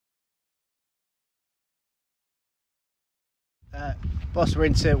Boss, we're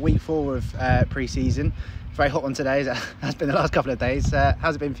into week 4 of pre-season. Very hot one today, as it has been the last couple of days.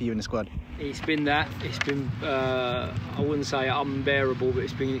 How's it been for you in the squad? It's been I wouldn't say unbearable, but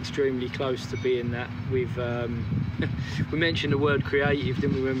it's been extremely close to being that. We mentioned the word creative,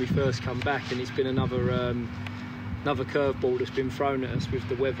 didn't we, when we first come back, and it's been another curveball that's been thrown at us with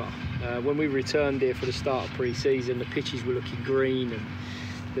the weather. When we returned here for the start of pre-season, the pitches were looking green, and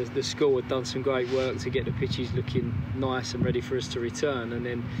the school had done some great work to get the pitches looking nice and ready for us to return, and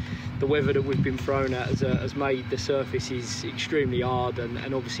then the weather that we've been thrown at has made the surfaces extremely hard,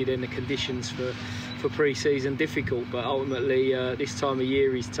 and obviously then the conditions for pre-season difficult. But ultimately this time of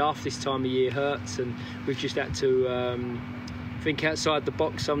year is tough, this time of year hurts, and we've just had to think outside the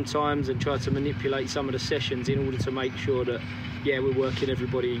box sometimes and try to manipulate some of the sessions in order to make sure that, yeah, we're working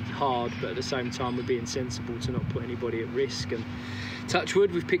everybody hard, but at the same time we're being sensible to not put anybody at risk. And touch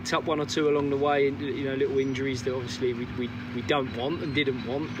wood, we've picked up 1 or 2 along the way, little injuries that obviously we don't want and didn't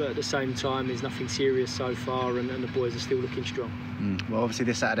want, but at the same time there's nothing serious so far, and the boys are still looking strong. Well, obviously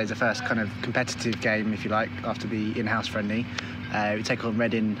this Saturday's the first kind of competitive game, if you like, after the in-house friendly. We take on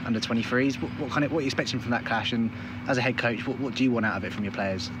Reading under 23s. What are you expecting from that clash? And as a head coach, what do you want out of it from your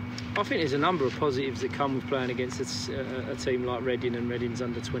players? I think there's a number of positives that come with playing against a team like Reading and Reading's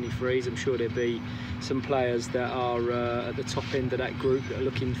under 23s. I'm sure there'll be some players that are at the top end of that group that are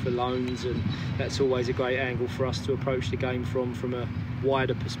looking for loans, and that's always a great angle for us to approach the game from a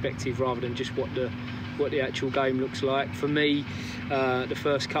wider perspective rather than just what the actual game looks like. For me, the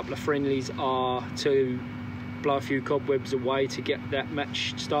first couple of friendlies are to blow a few cobwebs away to get that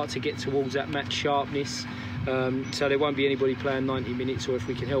match, start to get towards that match sharpness. So there won't be anybody playing 90 minutes, or if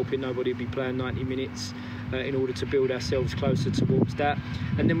we can help it, nobody will be playing 90 minutes in order to build ourselves closer towards that.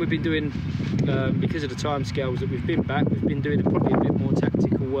 And then we've been doing, because of the timescales that we've been back, we've been doing probably a bit more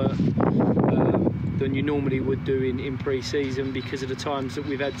tactical work than you normally would do in pre-season because of the times that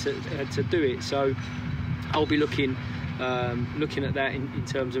we've had to do it. So I'll be looking at that in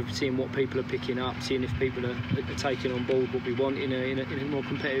terms of seeing what people are picking up, seeing if people are taking on board what we want in a more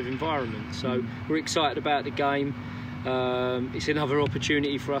competitive environment. So we're excited about the game. It's another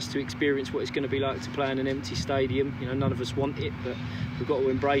opportunity for us to experience what it's going to be like to play in an empty stadium. None of us want it, but we've got to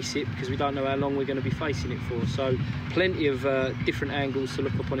embrace it because we don't know how long we're going to be facing it for. So plenty of different angles to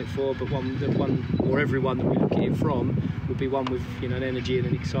look upon it for, but everyone that we look at it from will be one with an energy and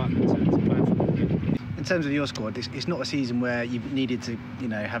an excitement to play football again. In terms of your squad, it's not a season where you've needed to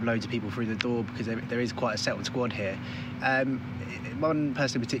have loads of people through the door because there is quite a settled squad here. One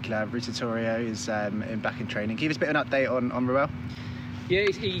person in particular, Sotiriou, is back in training. Can you give us a bit of an update on Ruel? Yeah,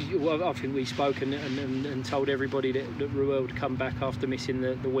 I think we spoke and told everybody that Ruel would come back after missing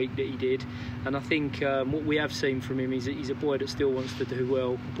the week that he did. And I think what we have seen from him is that he's a boy that still wants to do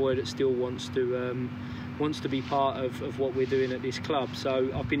well, a boy that still wants to be part of what we're doing at this club.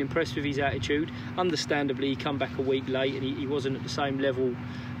 So I've been impressed with his attitude. Understandably, he come back a week late and he wasn't at the same level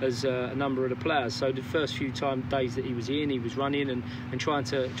as a number of the players. So the first few days that he was in, he was running and trying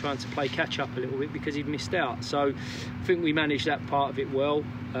to play catch up a little bit because he'd missed out. So I think we managed that part of it well.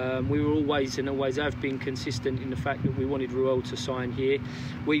 We were always have been consistent in the fact that we wanted Ruel to sign here.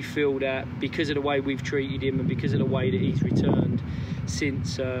 We feel that because of the way we've treated him and because of the way that he's returned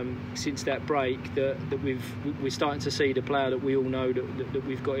since that break, that we're starting to see the player that we all know that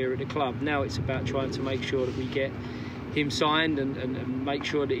we've got here at the club. Now it's about trying to make sure that we get him signed and make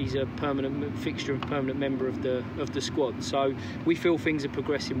sure that he's a permanent fixture and permanent member of the squad. So we feel things are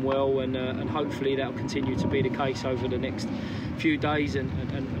progressing well, and hopefully that'll continue to be the case over the next few days.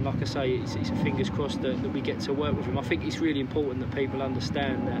 And like I say, it's a fingers crossed that we get to work with him. I think it's really important that people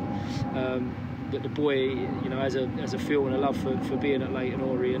understand that the boy, has a feel and a love for being at Leyton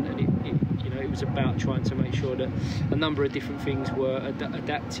Orient, and it was about trying to make sure that a number of different things were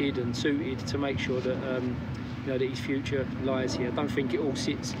adapted and suited to make sure that that his future lies here. I don't think it all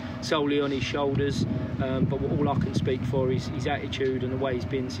sits solely on his shoulders, but all I can speak for is his attitude and the way he's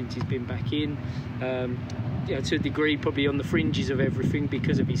been since he's been back in. To a degree probably on the fringes of everything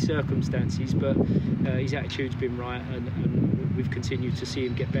because of his circumstances, but his attitude's been right, and we've continued to see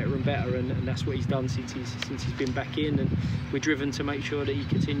him get better and better, and that's what he's done since he's been back in, and we're driven to make sure that he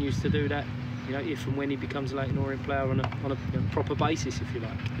continues to do that, if and when he becomes a Leyton Orient player on a proper basis, if you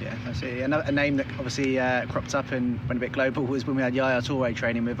like. Yeah, that's it. A name that obviously cropped up and went a bit global was when we had Yaya Toure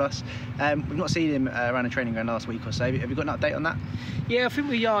training with us. We've not seen him around the training ground last week or so. Have you got an update on that? Yeah, I think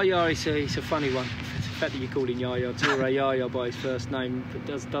with Yaya, it's a funny one. The fact that you're calling Yaya Toure Yaya by his first name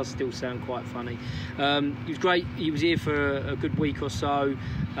does still sound quite funny. He was great. He was here for a good week or so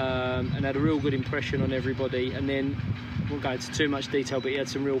and had a real good impression on everybody. And then, I won't go into too much detail, but he had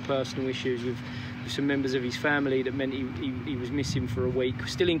some real personal issues some members of his family that meant he was missing for a week.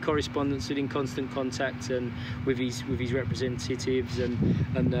 Still in correspondence, still in constant contact and with his representatives and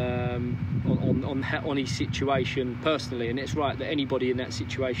on his situation personally. And it's right that anybody in that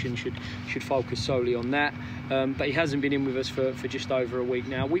situation should focus solely on that. But he hasn't been in with us for just over a week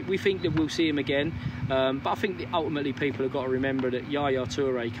now. We think that we'll see him again, but I think that ultimately people have got to remember that Yaya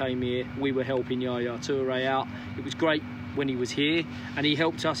Toure came here. We were helping Yaya Toure out. It was great when he was here, and he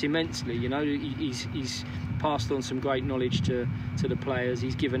helped us immensely. You know, he's passed on some great knowledge to the players.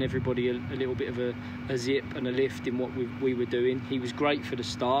 He's given everybody a little bit of a zip and a lift in what we were doing. He was great for the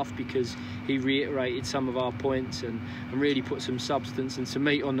staff because he reiterated some of our points and really put some substance and some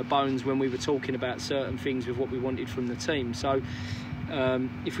meat on the bones when we were talking about certain things with what we wanted from the team. So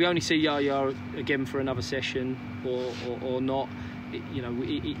if we only see Yaya again for another session or not,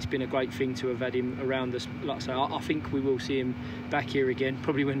 it's been a great thing to have had him around us. Like I say, I think we will see him back here again,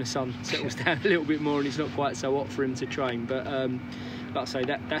 probably when the sun settles down a little bit more and it's not quite so hot for him to train. But like I say,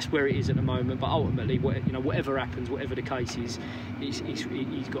 that's where it is at the moment. But ultimately, whatever happens, whatever the case is, he's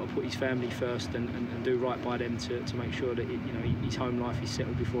got to put his family first and do right by them to make sure that his home life is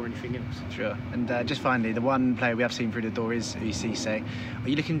settled before anything else. Sure. And just finally, the one player we have seen through the door is Cisse. Are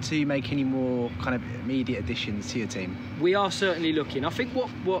you looking to make any more kind of immediate additions to your team? We are certainly looking. I think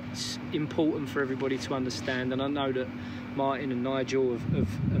what's important for everybody to understand, and I know that Martin and Nigel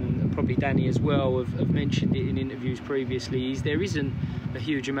and probably Danny as well have mentioned it in interviews previously, is there isn't a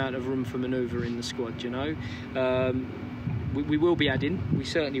huge amount of room for manoeuvre in the squad. We will be adding, we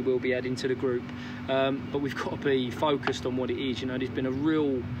certainly will be adding to the group, but we've got to be focused on what it is. There's been a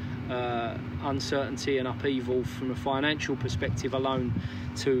real uncertainty and upheaval from a financial perspective alone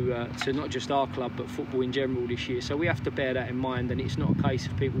to not just our club but football in general this year. So we have to bear that in mind, and it's not a case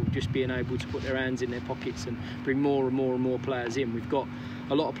of people just being able to put their hands in their pockets and bring more and more and more players in. We've got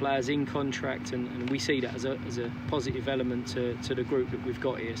a lot of players in contract, and we see that as a positive element to the group that we've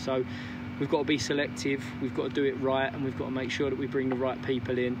got here. So we've got to be selective, we've got to do it right, and we've got to make sure that we bring the right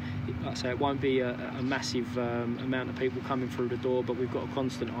people in. Like I say, it won't be a massive amount of people coming through the door, but we've got a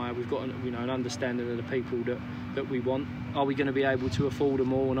constant eye. We've got an understanding of the people that we want. Are we going to be able to afford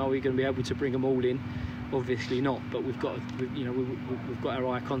them all, and are we going to be able to bring them all in? Obviously not, but we've got our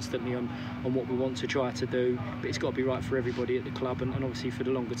eye constantly on what we want to try to do. But it's got to be right for everybody at the club, and obviously for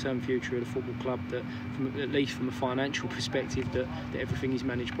the longer term future of the football club, that at least from a financial perspective, that everything is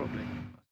managed properly.